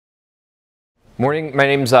Morning, my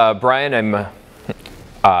name's Brian. I'm,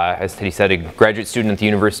 as Teddy said, a graduate student at the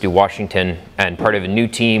University of Washington and part of a new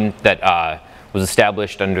team that was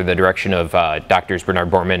established under the direction of Drs. Bernard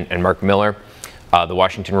Borman and Mark Miller, the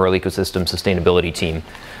Washington Rural Ecosystem Sustainability Team.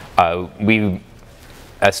 We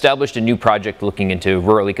established a new project looking into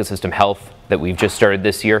rural ecosystem health that we've just started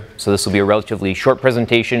this year. So this will be a relatively short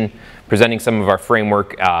presentation presenting some of our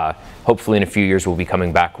framework. Hopefully in a few years we'll be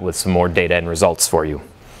coming back with some more data and results for you.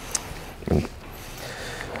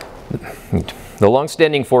 The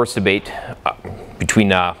long-standing forest debate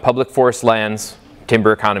between public forest lands,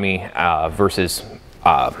 timber economy versus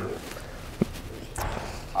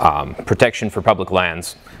protection for public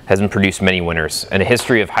lands has produced many winners, and a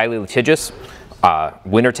history of highly litigious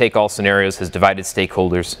winner-take-all scenarios has divided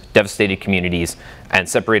stakeholders, devastated communities, and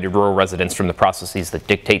separated rural residents from the processes that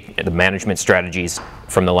dictate the management strategies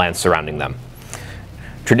from the lands surrounding them.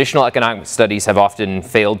 Traditional economic studies have often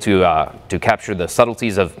failed to capture the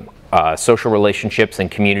subtleties of social relationships and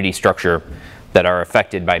community structure that are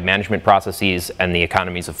affected by management processes and the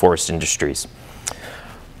economies of forest industries.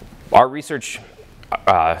 Our research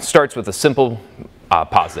starts with a simple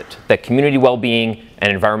posit that community well-being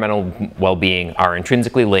and environmental well-being are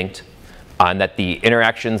intrinsically linked, and that the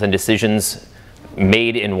interactions and decisions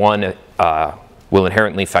made in one will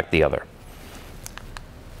inherently affect the other.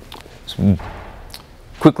 So,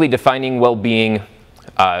 quickly defining well-being,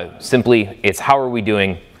 simply it's how are we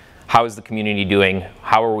doing, how is the community doing,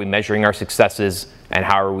 how are we measuring our successes, and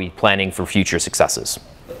how are we planning for future successes.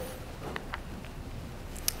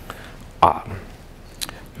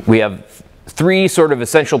 We have three sort of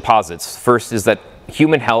essential posits. First is that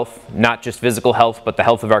human health, not just physical health, but the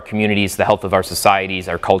health of our communities, the health of our societies,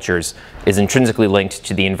 our cultures, is intrinsically linked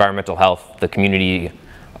to the environmental health, the community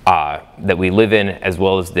that we live in, as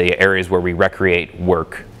well as the areas where we recreate,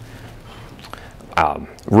 work.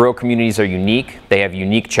 Rural communities are unique. They have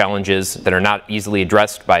unique challenges that are not easily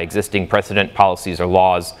addressed by existing precedent policies or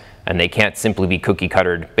laws, and they can't simply be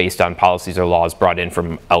cookie-cuttered based on policies or laws brought in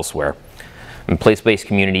from elsewhere. And place-based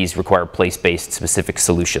communities require place-based specific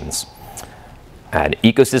solutions. And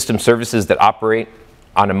ecosystem services that operate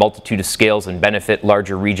on a multitude of scales and benefit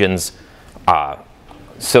larger regions,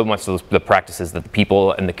 so much of the practices that the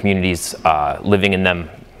people and the communities living in them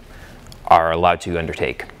are allowed to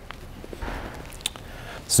undertake.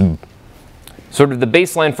 So, sort of the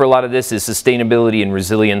baseline for a lot of this is sustainability and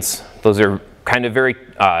resilience. Those are kind of very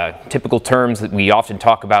typical terms that we often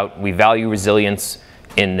talk about. We value resilience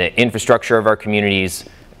in the infrastructure of our communities,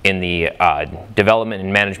 in the development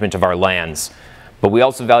and management of our lands. But we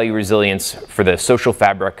also value resilience for the social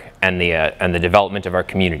fabric and the development of our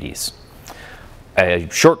communities. A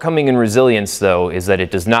shortcoming in resilience, though, is that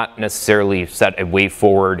it does not necessarily set a way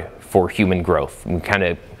forward for human growth. We kind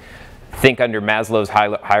of think under Maslow's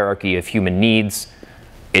hierarchy of human needs.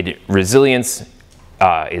 Resilience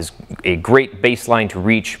is a great baseline to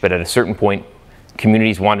reach, but at a certain point,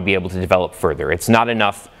 communities want to be able to develop further. It's not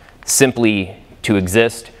enough simply to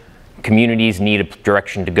exist. Communities need a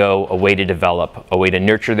direction to go, a way to develop, a way to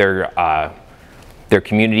nurture their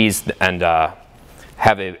communities and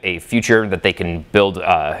have a future that they can build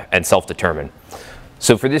and self-determine.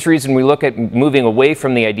 So for this reason, we look at moving away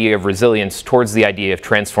from the idea of resilience towards the idea of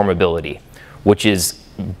transformability, which is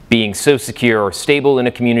being so secure or stable in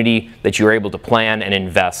a community that you're able to plan and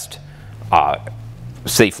invest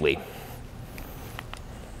safely.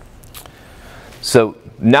 So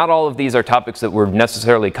not all of these are topics that we're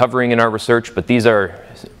necessarily covering in our research, but these are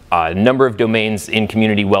a number of domains in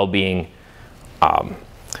community well-being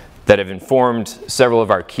that have informed several of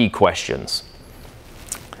our key questions.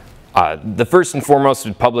 The first and foremost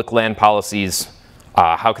is public land policies.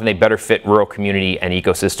 How can they better fit rural community and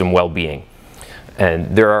ecosystem well-being?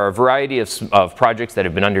 And there are a variety of projects that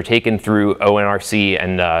have been undertaken through ONRC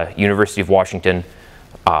and University of Washington,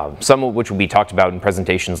 some of which will be talked about in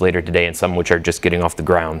presentations later today and some which are just getting off the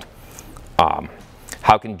ground.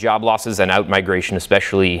 How can job losses and outmigration,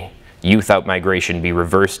 especially youth outmigration, be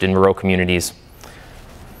reversed in rural communities?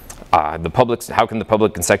 How can the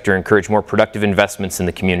public sector encourage more productive investments in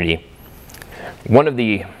the community? One of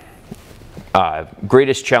the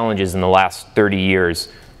greatest challenges in the last 30 years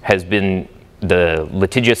has been the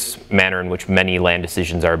litigious manner in which many land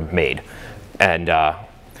decisions are made. And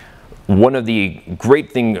one of the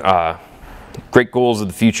great goals of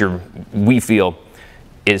the future, we feel,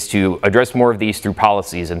 is to address more of these through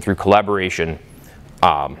policies and through collaboration,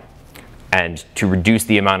 and to reduce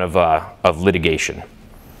the amount of litigation.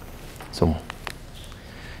 So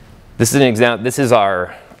this is an example. This is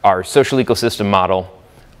our social ecosystem model.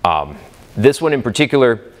 This one in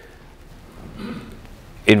particular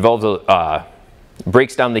involves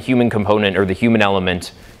breaks down the human component or the human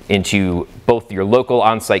element into both your local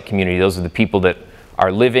on-site community, those are the people that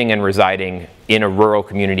are living and residing in a rural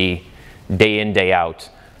community day in, day out,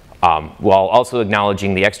 while also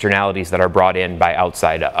acknowledging the externalities that are brought in by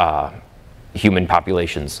outside human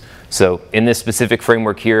populations. So in this specific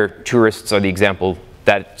framework here, tourists are the example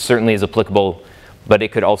that certainly is applicable, but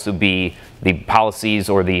it could also be the policies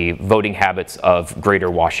or the voting habits of Greater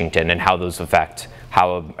Washington and how those affect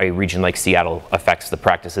how a region like Seattle affects the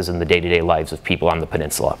practices and the day-to-day lives of people on the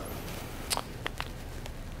peninsula.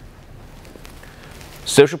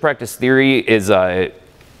 Social practice theory is a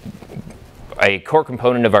core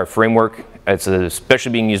component of our framework. It's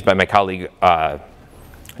especially being used by my colleague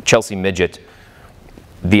Chelsea Midgett.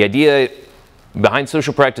 The idea behind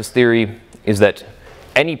social practice theory is that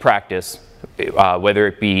any practice, whether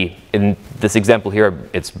it be, in this example here,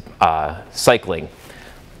 it's cycling,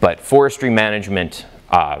 but forestry management,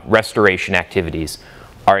 restoration activities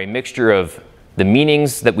are a mixture of the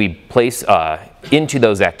meanings that we place into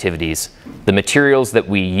those activities, the materials that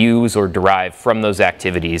we use or derive from those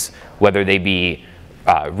activities, whether they be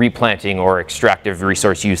replanting or extractive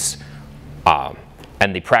resource use,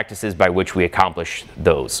 and the practices by which we accomplish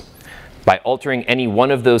those. By altering any one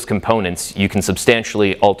of those components, you can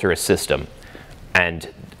substantially alter a system.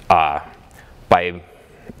 And by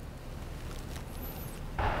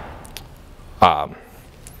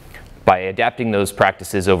adapting those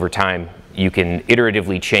practices over time, you can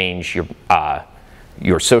iteratively change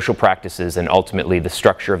your social practices and ultimately the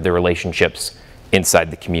structure of the relationships inside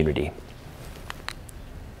the community.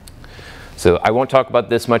 So I won't talk about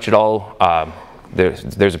this much at all.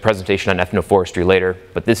 There's a presentation on ethnoforestry later,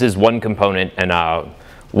 but this is one component and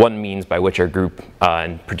one means by which our group,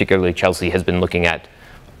 and particularly Chelsea, has been looking at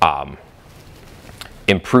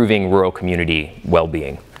improving rural community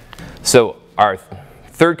well-being. So our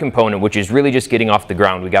third component, which is really just getting off the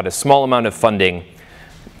ground, we got a small amount of funding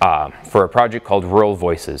for a project called Rural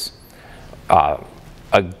Voices. A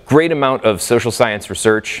great amount of social science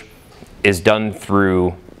research is done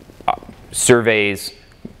through surveys,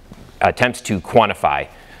 attempts to quantify.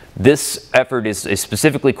 This effort is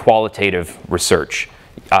specifically qualitative research,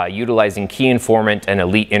 utilizing key informant and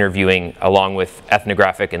elite interviewing along with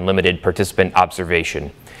ethnographic and limited participant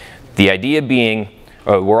observation. The idea being,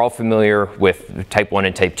 we're all familiar with type 1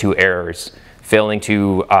 and type 2 errors, failing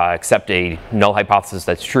to accept a null hypothesis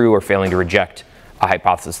that's true or failing to reject a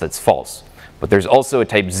hypothesis that's false. But there's also a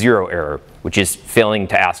type 0 error, which is failing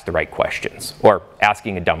to ask the right questions or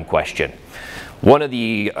asking a dumb question. One of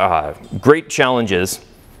the great challenges,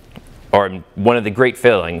 or one of the great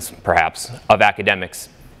failings, perhaps, of academics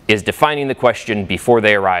is defining the question before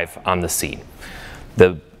they arrive on the scene.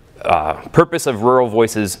 The purpose of Rural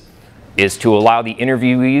Voices is to allow the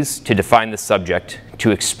interviewees to define the subject,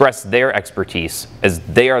 to express their expertise, as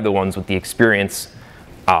they are the ones with the experience,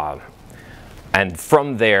 and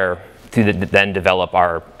from there, to then develop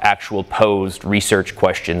our actual posed research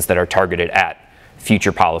questions that are targeted at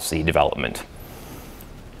future policy development.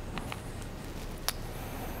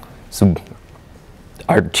 So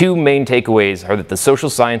our two main takeaways are that the social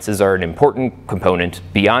sciences are an important component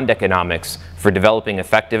beyond economics for developing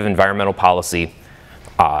effective environmental policy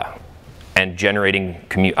and generating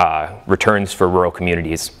returns for rural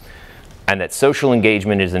communities, and that social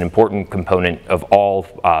engagement is an important component of all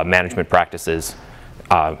management practices,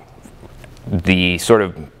 the sort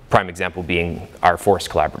of prime example being our forest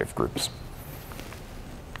collaborative groups.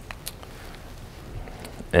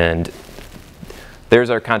 And there's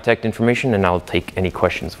our contact information, and I'll take any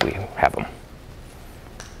questions if we have them.